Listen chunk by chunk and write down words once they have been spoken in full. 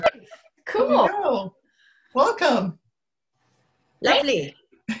Really?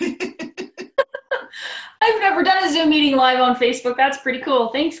 I've never done a Zoom meeting live on Facebook. That's pretty cool.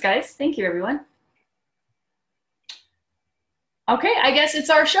 Thanks, guys. Thank you, everyone. Okay, I guess it's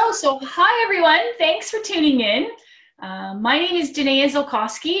our show. So hi, everyone. Thanks for tuning in. My name is Danae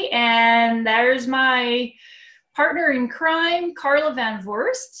Zolkowski, and there's my partner in crime, Carla Van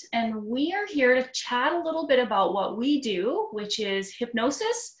Voorst, and we are here to chat a little bit about what we do, which is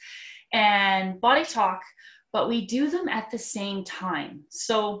hypnosis and body talk, but we do them at the same time.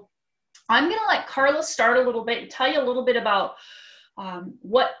 So I'm going to let Carla start a little bit and tell you a little bit about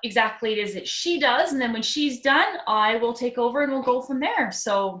what exactly it is that she does. And then when she's done, I will take over and we'll go from there.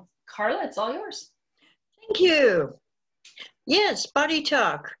 So Carla, it's all yours. Thank you. Yes, body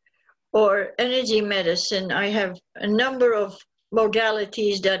talk or energy medicine. I have a number of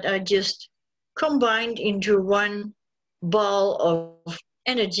modalities that I just combined into one ball of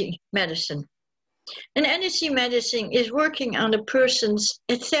energy medicine. And energy medicine is working on a person's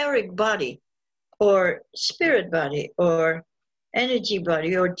etheric body or spirit body or energy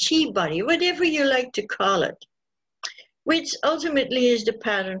body or chi body, whatever you like to call it, which ultimately is the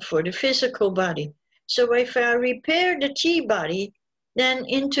pattern for the physical body. So if I repair the chi body, then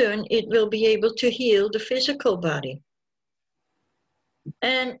in turn it will be able to heal the physical body.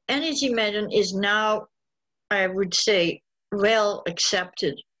 And energy medicine is now, I would say, well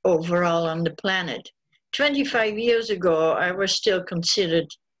accepted overall on the planet. 25 years ago, I was still considered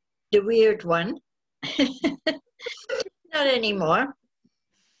the weird one. Not anymore,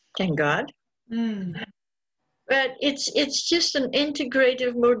 thank God. But it's just an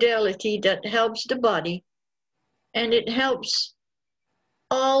integrative modality that helps the body, and it helps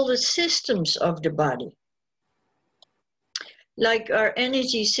all the systems of the body. Like our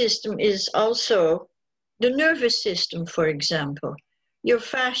energy system is also the nervous system, for example. Your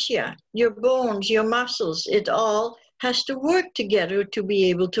fascia, your bones, your muscles, it all has to work together to be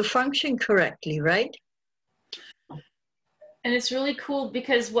able to function correctly, right? And it's really cool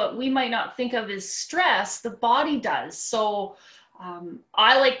because what we might not think of as stress, the body does. So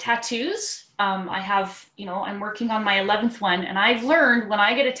I like tattoos. I have, I'm working on my 11th one, and I've learned when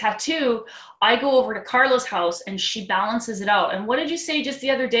I get a tattoo, I go over to Carla's house and she balances it out. And what did you say just the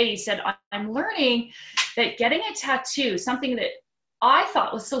other day? You said, I'm learning that getting a tattoo, something that I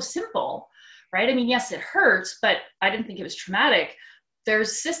thought was so simple, right? I mean, yes, it hurts, but I didn't think it was traumatic.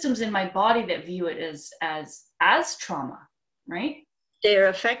 There's systems in my body that view it as trauma, right? They're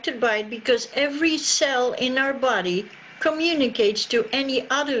affected by it because every cell in our body communicates to any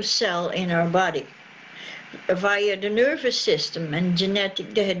other cell in our body via the nervous system and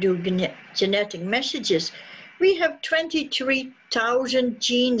they do genetic messages. We have 23,000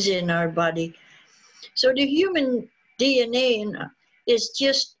 genes in our body. So the human DNA is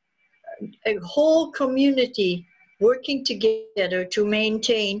just a whole community working together to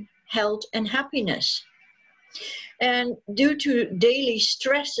maintain health and happiness. And due to daily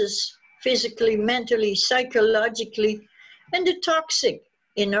stresses, physically, mentally, psychologically, and the toxic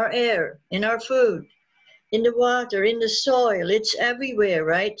in our air, in our food, in the water, in the soil, it's everywhere,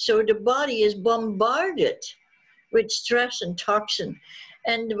 right? So the body is bombarded with stress and toxin.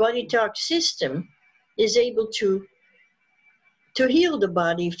 And the body talk system is able to heal the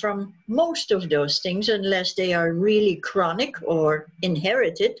body from most of those things, unless they are really chronic or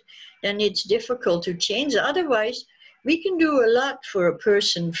inherited, then it's difficult to change. Otherwise, we can do a lot for a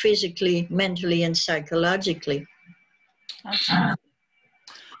person physically, mentally, and psychologically. Okay.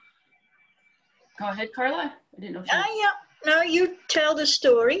 Go ahead, Carla. I didn't know if you... Yeah. Now you tell the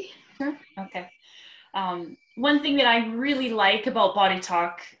story. Sure. Okay. One thing that I really like about Body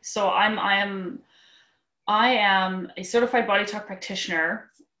Talk, so I am a certified Body Talk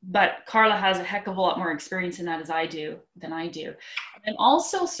practitioner, but Carla has a heck of a lot more experience in that than I do. I'm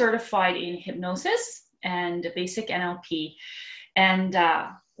also certified in hypnosis and basic NLP. And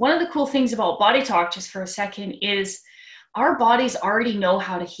one of the cool things about Body Talk, just for a second, is our bodies already know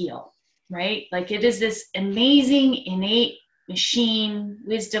how to heal, right? Like it is this amazing, innate machine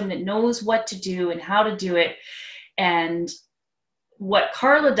wisdom that knows what to do and how to do it. And what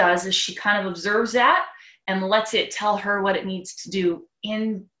Carla does is she kind of observes that and lets it tell her what it needs to do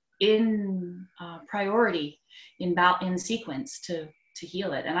in priority, in sequence to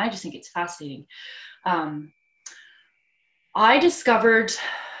heal it. And I just think it's fascinating. I discovered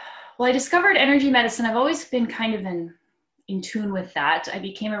energy medicine. I've always been kind of in tune with that. I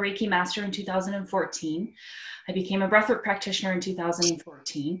became a Reiki master in 2014. I became a breathwork practitioner in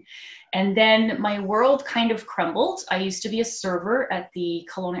 2014. And then my world kind of crumbled. I used to be a server at the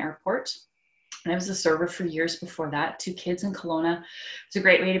Kelowna airport. And I was a server for years before that, 2 kids in Kelowna. It was a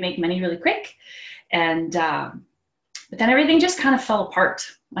great way to make money really quick. And But then everything just kind of fell apart.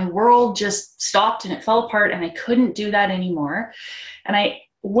 My world just stopped and it fell apart, and I couldn't do that anymore. And I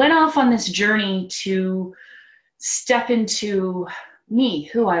went off on this journey to step into me,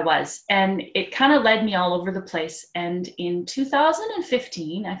 who I was. And it kind of led me all over the place. And in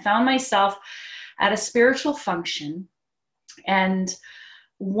 2015, I found myself at a spiritual function. And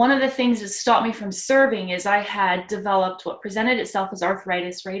one of the things that stopped me from serving is I had developed what presented itself as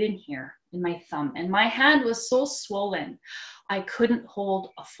arthritis right in here in my thumb. And my hand was so swollen, I couldn't hold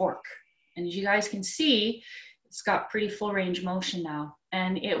a fork. And as you guys can see, it's got pretty full range motion now.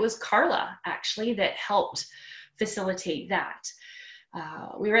 And it was Carla actually that helped facilitate that.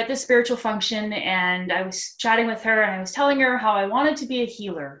 We were at this spiritual function and I was chatting with her and I was telling her how I wanted to be a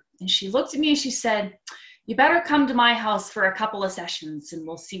healer. And she looked at me and she said, "You better come to my house for a couple of sessions and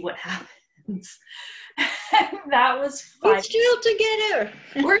we'll see what happens." And that was fun. We're still together.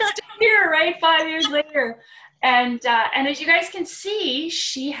 We're still here, right? 5 years later. And as you guys can see,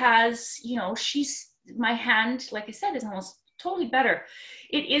 she has, my hand, like I said, is almost totally better.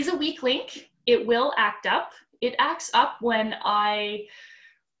 It is a weak link. It will act up. It acts up when I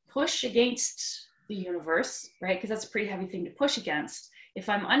push against the universe, right? Because that's a pretty heavy thing to push against. If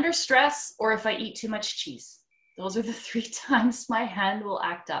I'm under stress or if I eat too much cheese. Those are the 3 times my hand will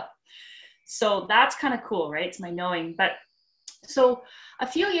act up. So that's kind of cool, right? It's my knowing. But so a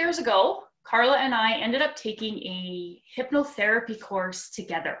few years ago, Carla and I ended up taking a hypnotherapy course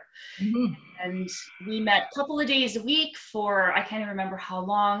together. Mm-hmm. And we met a couple of days a week for, I can't even remember how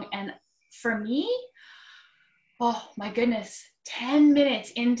long. And for me, oh my goodness, 10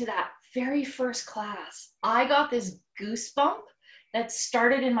 minutes into that very first class, I got this goosebump that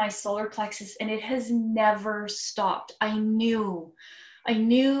started in my solar plexus and it has never stopped. I knew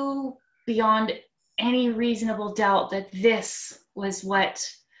beyond any reasonable doubt that this was what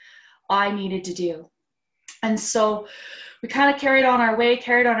I needed to do. And so we kind of carried on our way.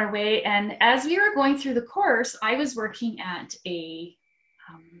 And as we were going through the course, I was working at a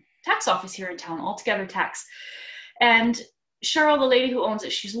tax office here in town, Altogether Tax. And Cheryl, the lady who owns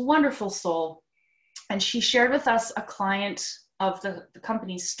it, she's a wonderful soul. And she shared with us a client of the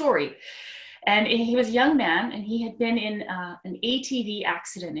company's story. And he was a young man and he had been in an ATV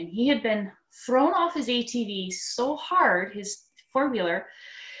accident and he had been thrown off his ATV so hard, his four-wheeler,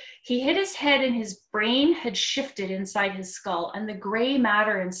 he hit his head and his brain had shifted inside his skull and the gray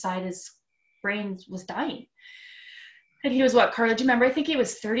matter inside his brain was dying. And he was what, Carla, do you remember? I think he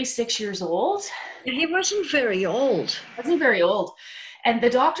was 36 years old. He wasn't very old. And the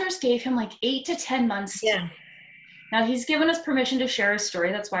doctors gave him like 8 to 10 months. Yeah. Now he's given us permission to share his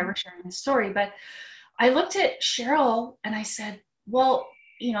story. That's why we're sharing his story. But I looked at Cheryl and I said, well,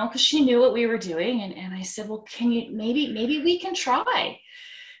 because she knew what we were doing. And I said, well, can you, maybe we can try.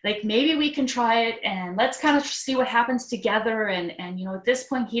 Like, maybe we can try it and let's kind of see what happens together. And at this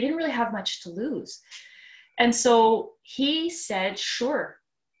point, he didn't really have much to lose. And so he said, sure.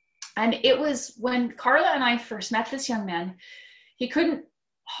 And it was when Carla and I first met this young man, he couldn't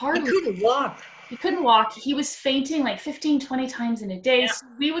walk. He couldn't walk. He was fainting like 15, 20 times in a day. Yeah. So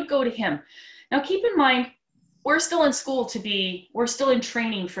we would go to him. Now, keep in mind, we're still in school we're still in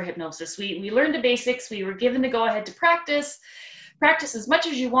training for hypnosis. We learned the basics. We were given the go-ahead to practice as much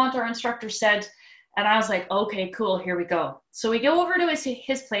as you want, our instructor said. And I was like, okay, cool, here we go. So we go over to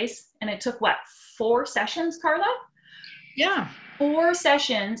his place and it took 4 sessions, Carla? Yeah. 4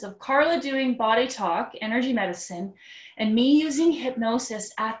 sessions of Carla doing body talk, energy medicine, and me using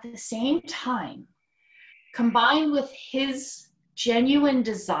hypnosis at the same time, combined with his genuine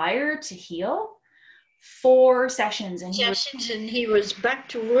desire to heal. 4 sessions. And he was back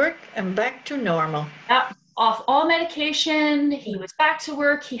to work and back to normal. Yeah, off all medication. He was back to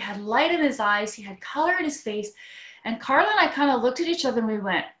work. He had light in his eyes. He had color in his face. And Carla and I kind of looked at each other and we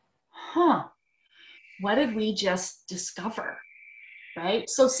went, huh, what did we just discover? Right?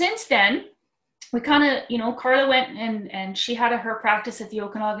 So since then, we kind of, Carla went and she had her practice at the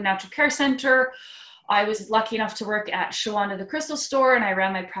Okanagan Natural Care Center. I was lucky enough to work at Shawanda the Crystal Store and I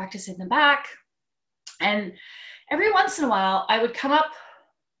ran my practice in the back. And every once in a while, I would come up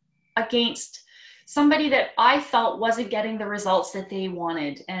against somebody that I felt wasn't getting the results that they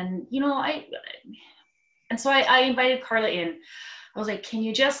wanted. And, so I invited Carla in. I was like, can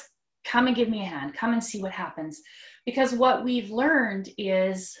you just come and give me a hand? Come and see what happens. Because what we've learned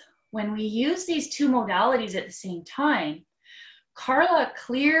is when we use these 2 modalities at the same time, Carla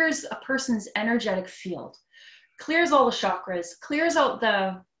clears a person's energetic field, clears all the chakras, clears out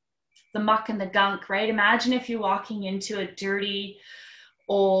the muck and the gunk, right? Imagine if you're walking into a dirty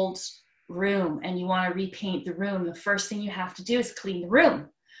old room and you want to repaint the room. The first thing you have to do is clean the room.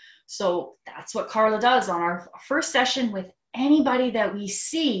 So that's what Carla does on our first session with anybody that we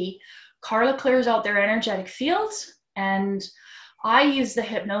see. Carla clears out their energetic fields, and I use the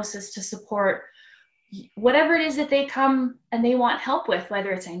hypnosis to support whatever it is that they come and they want help with,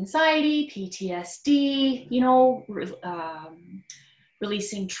 whether it's anxiety, PTSD,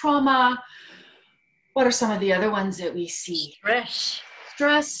 releasing trauma. What are some of the other ones that we see?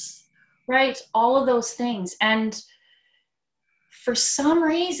 Stress, right? All of those things. And for some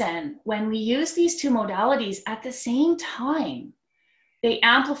reason, when we use these two modalities at the same time, they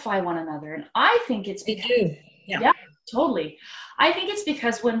amplify one another. And I think it's because, they do. Yeah, totally. I think it's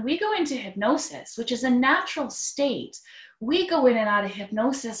because when we go into hypnosis, which is a natural state, we go in and out of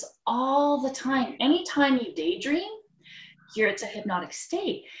hypnosis all the time. Anytime you daydream, it's a hypnotic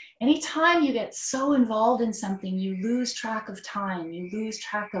state. Anytime you get so involved in something, you lose track of time. You lose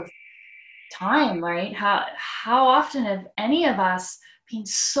track of time, right? How often have any of us been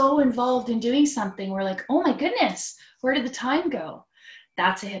so involved in doing something, we're like, oh my goodness, where did the time go?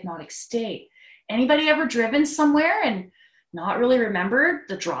 That's a hypnotic state. Anybody ever driven somewhere and not really remembered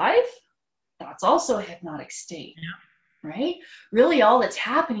the drive? That's also a hypnotic state, right? Really all that's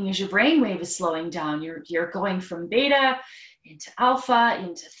happening is your brainwave is slowing down. You're going from beta into alpha,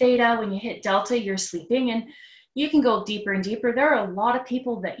 into theta. When you hit delta, you're sleeping, and you can go deeper and deeper. There are a lot of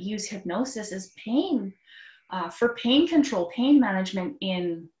people that use hypnosis as pain, for pain control, pain management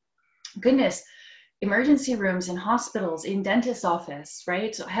in, goodness, emergency rooms, in hospitals, in dentist's office,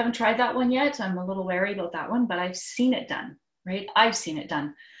 right? So I haven't tried that one yet. I'm a little wary about that one, but I've seen it done, right? I've seen it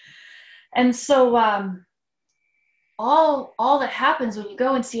done. And so all that happens when you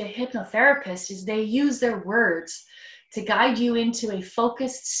go and see a hypnotherapist is they use their words to guide you into a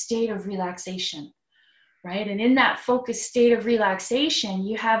focused state of relaxation, right? And in that focused state of relaxation,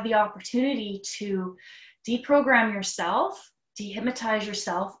 you have the opportunity to deprogram yourself, dehypnotize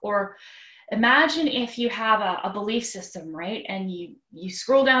yourself, or imagine if you have a belief system, right? And you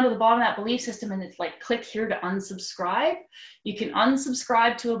scroll down to the bottom of that belief system and it's like, click here to unsubscribe. You can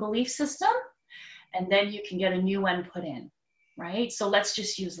unsubscribe to a belief system and then you can get a new one put in, right? So let's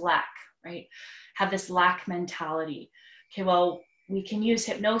just use lack, right? Have this lack mentality. Okay, well, we can use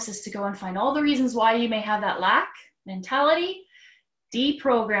hypnosis to go and find all the reasons why you may have that lack mentality,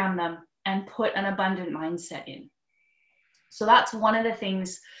 deprogram them, and put an abundant mindset in. So that's one of the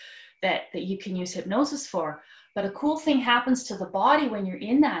things that you can use hypnosis for. But a cool thing happens to the body when you're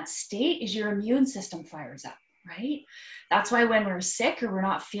in that state is your immune system fires up, right? That's why when we're sick or we're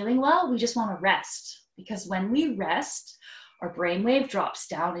not feeling well, we just want to rest. Because when we rest, our brainwave drops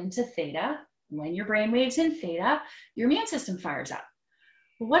down into theta. When your brainwave's in theta, your immune system fires up.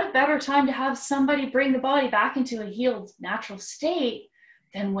 Well, what a better time to have somebody bring the body back into a healed, natural state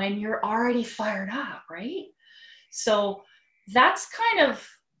than when you're already fired up, right? So that's kind of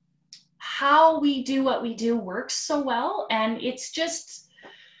how we do what we do works so well. And it's just,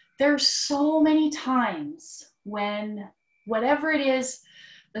 there's so many times when whatever it is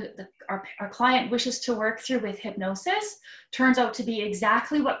our client wishes to work through with hypnosis turns out to be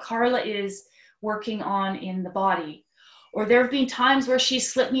exactly what Carla is working on in the body. Or there have been times where she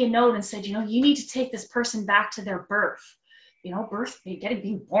slipped me a note and said, you need to take this person back to their birth.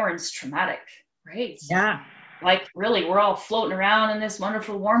 Being born is traumatic, right? Yeah. Like, really, we're all floating around in this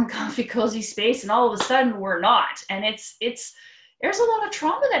wonderful, warm, comfy, cozy space, and all of a sudden we're not. And there's a lot of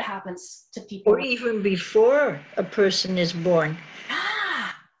trauma that happens to people. Or even before a person is born.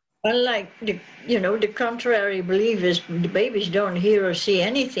 Unlike the contrary belief is the babies don't hear or see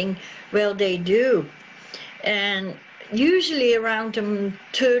anything. Well, they do. And usually around the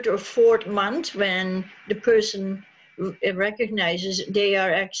third or fourth month, when the person recognizes they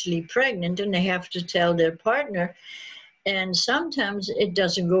are actually pregnant and they have to tell their partner, and sometimes it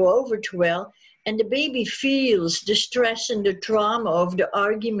doesn't go over too well, and the baby feels the stress and the trauma of the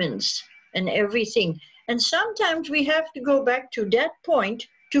arguments and everything. And sometimes we have to go back to that point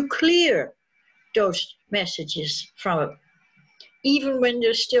to clear those messages from it, even when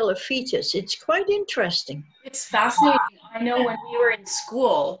there's still a fetus. It's quite interesting. It's fascinating. I know when we were in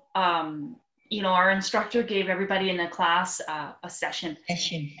school, our instructor gave everybody in the class a session.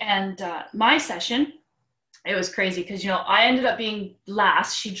 And my session, it was crazy because, I ended up being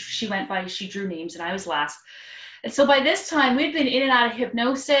last. She went by, she drew names and I was last. And so by this time we'd been in and out of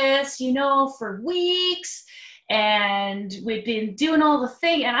hypnosis, for weeks, and we'd been doing all the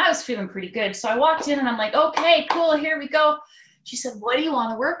thing and I was feeling pretty good. So I walked in and I'm like, okay, cool, here we go. She said, what do you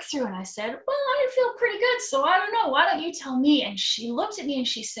want to work through? And I said, well, I feel pretty good. So I don't know. Why don't you tell me? And she looked at me and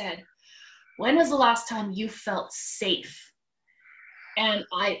she said, when was the last time you felt safe? And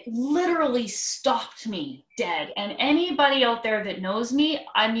I literally stopped me dead. And anybody out there that knows me,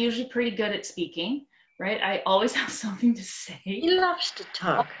 I'm usually pretty good at speaking, right? I always have something to say. He loves to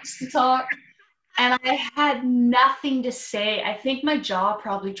talk. Loves to talk. And I had nothing to say. I think my jaw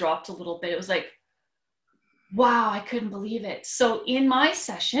probably dropped a little bit. It was like, wow, I couldn't believe it. So in my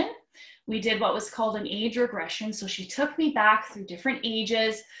session, we did what was called an age regression. So she took me back through different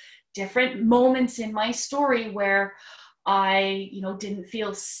ages, different moments in my story where I, didn't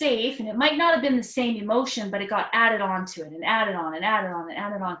feel safe, and it might not have been the same emotion, but it got added on to it and added on and added on and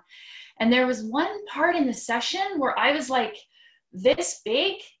added on. And there was one part in the session where I was like this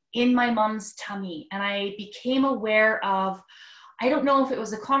big in my mom's tummy, and I became aware of, I don't know if it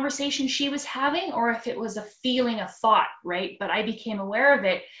was a conversation she was having or if it was a feeling, a thought, right? But I became aware of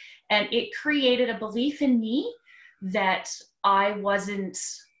it, and it created a belief in me that I wasn't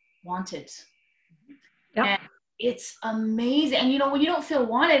wanted. Yep. And it's amazing. And when you don't feel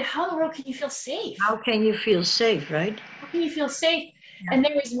wanted, how in the world can you feel safe? How can you feel safe, right? How can you feel safe? Yeah. And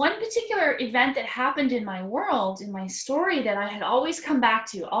there was one particular event that happened in my world, in my story, that I had always come back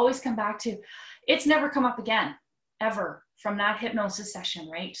to. It's never come up again, ever, from that hypnosis session,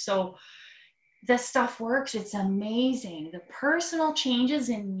 right? So this stuff works. It's amazing. The personal changes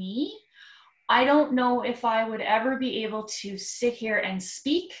in me, I don't know if I would ever be able to sit here and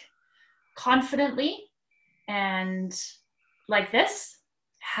speak confidently and like this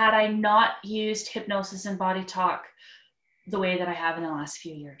had I not used hypnosis and body talk the way that I have in the last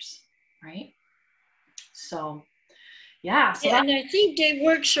few years, right? So yeah. And I think they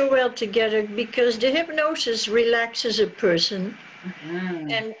work so well together because the hypnosis relaxes a person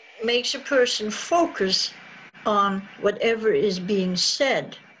and makes a person focus on whatever is being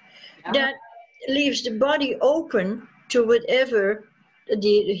said. Yeah. That leaves the body open to whatever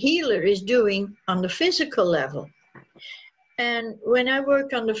the healer is doing on the physical level. And when I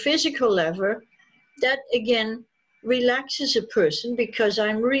work on the physical level, that again relaxes a person because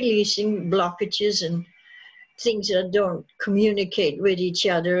I'm releasing blockages and things that don't communicate with each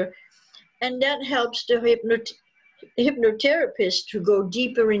other. And that helps the hypnotherapist to go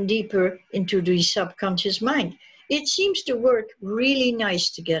deeper and deeper into the subconscious mind. It seems to work really nice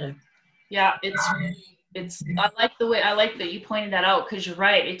together. Yeah, I like that you pointed that out, because you're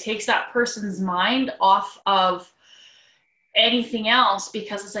right. It takes that person's mind off of anything else,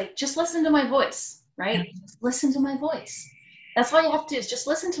 because it's like, just listen to my voice, right? Yeah. Just listen to my voice. That's all you have to do, is just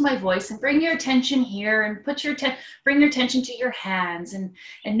listen to my voice and bring your attention here and bring your attention to your hands and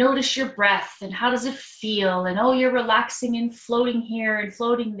notice your breath and how does it feel, and you're relaxing and floating here and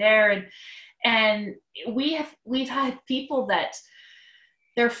floating there. And we've had people that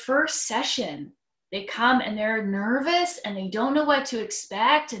their first session, they come and they're nervous and they don't know what to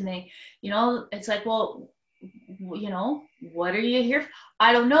expect, and they, it's like, well, what are you here for?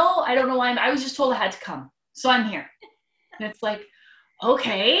 I don't know why I was just told I had to come, so I'm here. And it's like,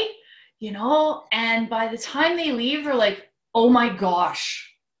 okay, and by the time they leave, they're like, oh my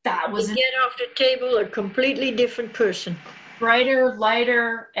gosh, that was they get off the table a completely different person. Brighter,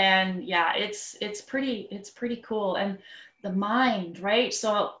 lighter, and yeah, it's pretty cool. And the mind, right?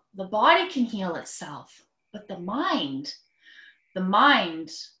 So the body can heal itself, but the mind,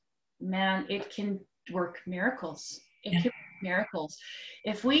 man, it can work miracles. It can work miracles.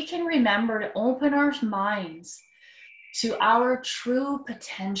 If we can remember to open our minds to our true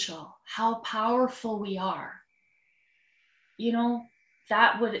potential, how powerful we are,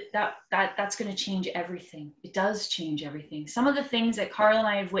 that's going to change everything. It does change everything. Some of the things that Carl and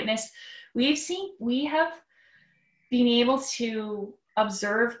I have witnessed, we have been able to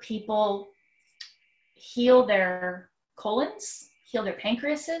observe people heal their colons, heal their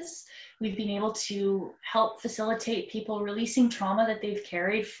pancreases. We've been able to help facilitate people releasing trauma that they've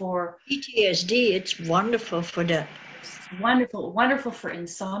carried for PTSD. It's wonderful for that. It's wonderful for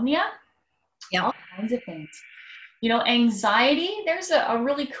insomnia. Yeah, all kinds of things. Anxiety, there's a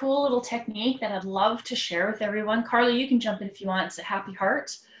really cool little technique that I'd love to share with everyone. Carly, you can jump in if you want. It's a happy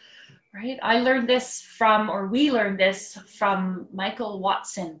heart, right? We learned this from Michael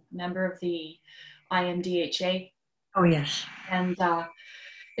Watson, member of the IMDHA. Oh, yes. And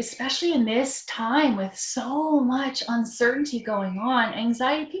especially in this time with so much uncertainty going on,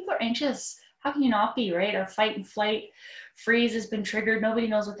 anxiety, people are anxious. How can you not be, right? Our fight and flight freeze has been triggered. Nobody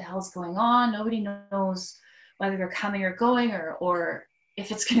knows what the hell's going on. Nobody knows whether they're coming or going, or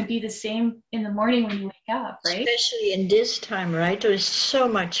if it's going to be the same in the morning when you wake up, right? Especially in this time, right? There's so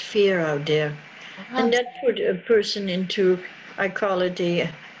much fear out there. And that put a person into, I call it the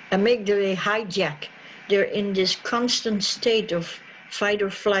amygdala hijack. They're in this constant state of fight or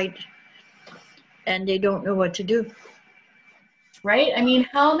flight, and they don't know what to do. right? I mean,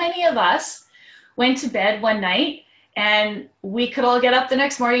 how many of us went to bed one night and we could all get up the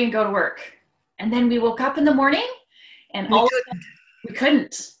next morning and go to work? And then we woke up in the morning and We all couldn't. we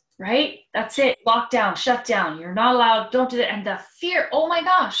couldn't, right? That's it. Lockdown, shut down. You're not allowed, don't do that. And the fear, oh my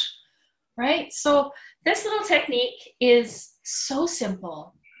gosh, right? So this little technique is so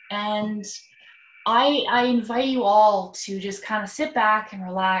simple. And I invite you all to just kind of sit back and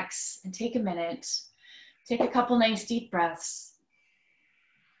relax and take a minute, take a couple nice deep breaths.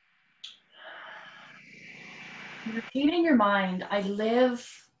 Repeat in your mind, I live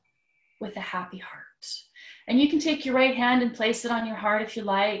with a happy heart. And you can take your right hand and place it on your heart if you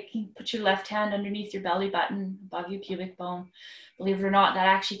like. You can put your left hand underneath your belly button, above your pubic bone. Believe it or not, that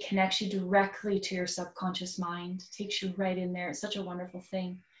actually connects you directly to your subconscious mind. It takes you right in there. It's such a wonderful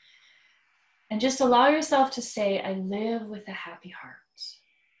thing. And just allow yourself to say, I live with a happy heart.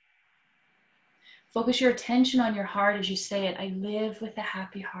 Focus your attention on your heart as you say it. I live with a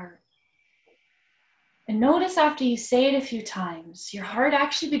happy heart. And notice after you say it a few times, your heart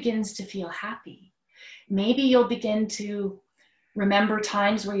actually begins to feel happy. Maybe you'll begin to remember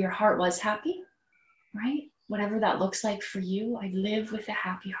times where your heart was happy, right? Whatever that looks like for you, I live with a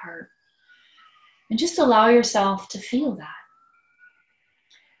happy heart. And just allow yourself to feel that.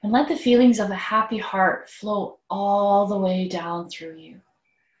 And let the feelings of a happy heart flow all the way down through you.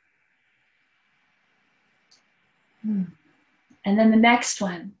 And then the next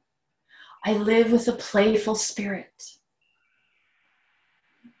one, I live with a playful spirit.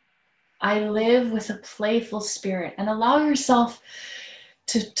 I live with a playful spirit. And allow yourself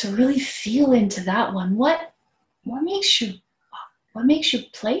to really feel into that one. What makes you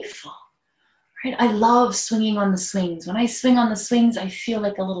playful? Right? I love swinging on the swings. When I swing on the swings, I feel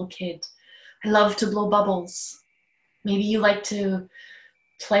like a little kid. I love to blow bubbles. Maybe you like to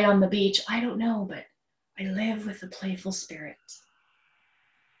play on the beach. I don't know, but I live with a playful spirit.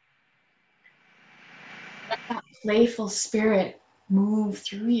 Let that playful spirit move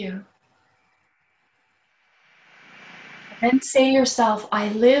through you. And then say to yourself, I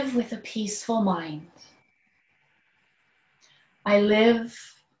live with a peaceful mind. I live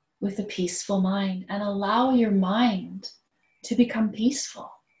with a peaceful mind, and allow your mind to become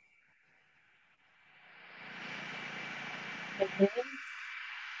peaceful. I live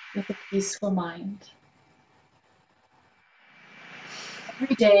with a peaceful mind.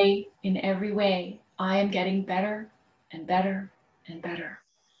 Every day, in every way, I am getting better and better and better.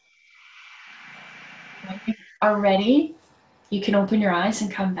 When you are ready, you can open your eyes and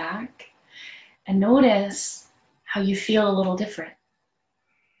come back and notice how you feel a little different.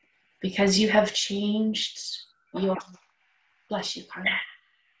 Because you have changed your, bless you, Carla.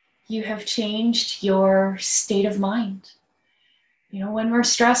 You have changed your state of mind. You know, when we're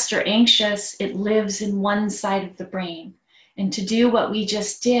stressed or anxious, it lives in one side of the brain. And to do what we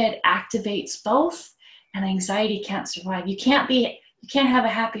just did activates both, and anxiety can't survive. You can't have a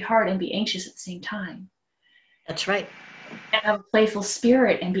happy heart and be anxious at the same time. That's right. You can't have a playful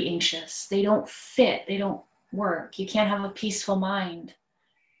spirit and be anxious. They don't fit, they don't work. You can't have a peaceful mind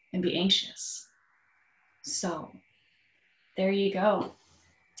and be anxious. So there you go.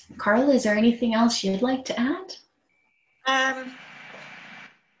 Carla, is there anything else you'd like to add?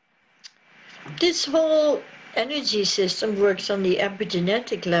 This whole energy system works on the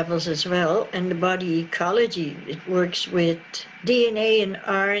epigenetic levels as well, and the body ecology. It works with DNA and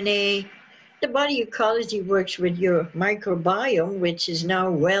RNA. The body ecology works with your microbiome, which is now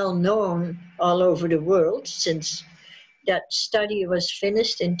well known all over the world since that study was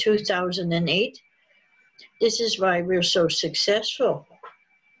finished in 2008. This is why we're so successful.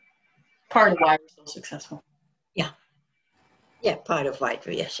 Part of why we're so successful. Yeah, part of why,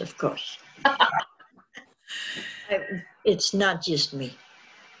 yes, of course. It's not just me.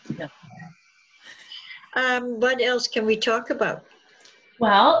 No. What else can we talk about?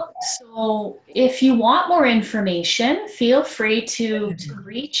 Well, so if you want more information, feel free to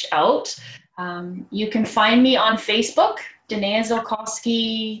reach out. You can find me on Facebook, Danae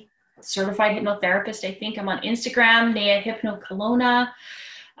Zolkowski, certified hypnotherapist. I think I'm on Instagram, Nea Hypno Kelowna.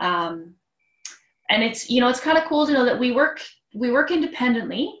 And it's, you know, it's kind of cool to know that we work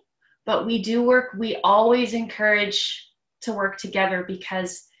independently, but we always encourage to work together,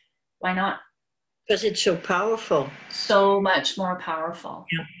 because why not? Because it's so powerful. So much more powerful.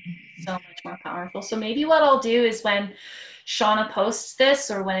 Yeah. So much more powerful. So maybe what I'll do is when Shauna posts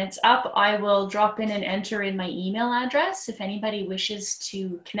this, or when it's up, I will drop in and enter in my email address if anybody wishes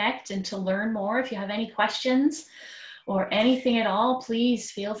to connect and to learn more. If you have any questions or anything at all,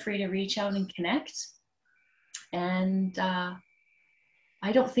 please feel free to reach out and connect. And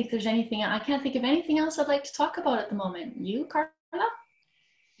I don't think there's anything, I can't think of anything else I'd like to talk about at the moment. You, Carl?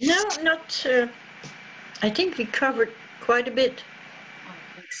 No, not. I think we covered quite a bit.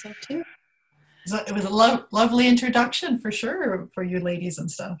 I think so too. It was a lovely introduction for sure for you ladies and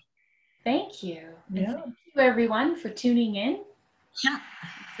stuff. Thank you. Yeah. And thank you everyone for tuning in.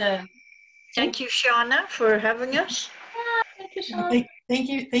 Yeah. Thank you, Shauna, for having us. Thank you, Shauna. Thank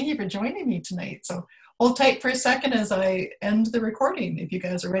you for joining me tonight. So hold tight for a second as I end the recording if you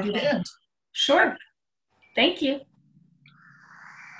guys are ready to end. Sure. Thank you.